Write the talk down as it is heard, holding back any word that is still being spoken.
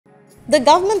The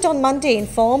government on Monday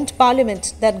informed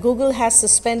Parliament that Google has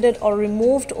suspended or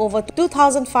removed over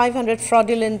 2,500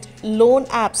 fraudulent loan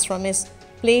apps from its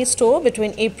Play Store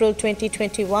between April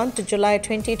 2021 to July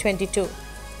 2022.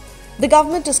 The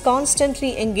government is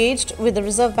constantly engaged with the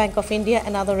Reserve Bank of India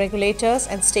and other regulators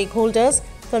and stakeholders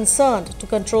concerned to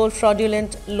control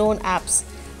fraudulent loan apps,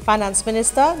 Finance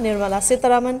Minister Nirmala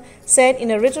Sitharaman said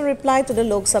in a written reply to the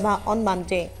Lok Sabha on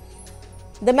Monday.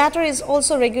 The matter is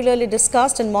also regularly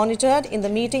discussed and monitored in the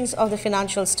meetings of the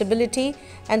Financial Stability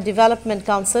and Development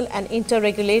Council and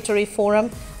Inter-Regulatory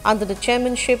Forum under the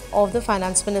chairmanship of the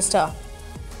Finance Minister.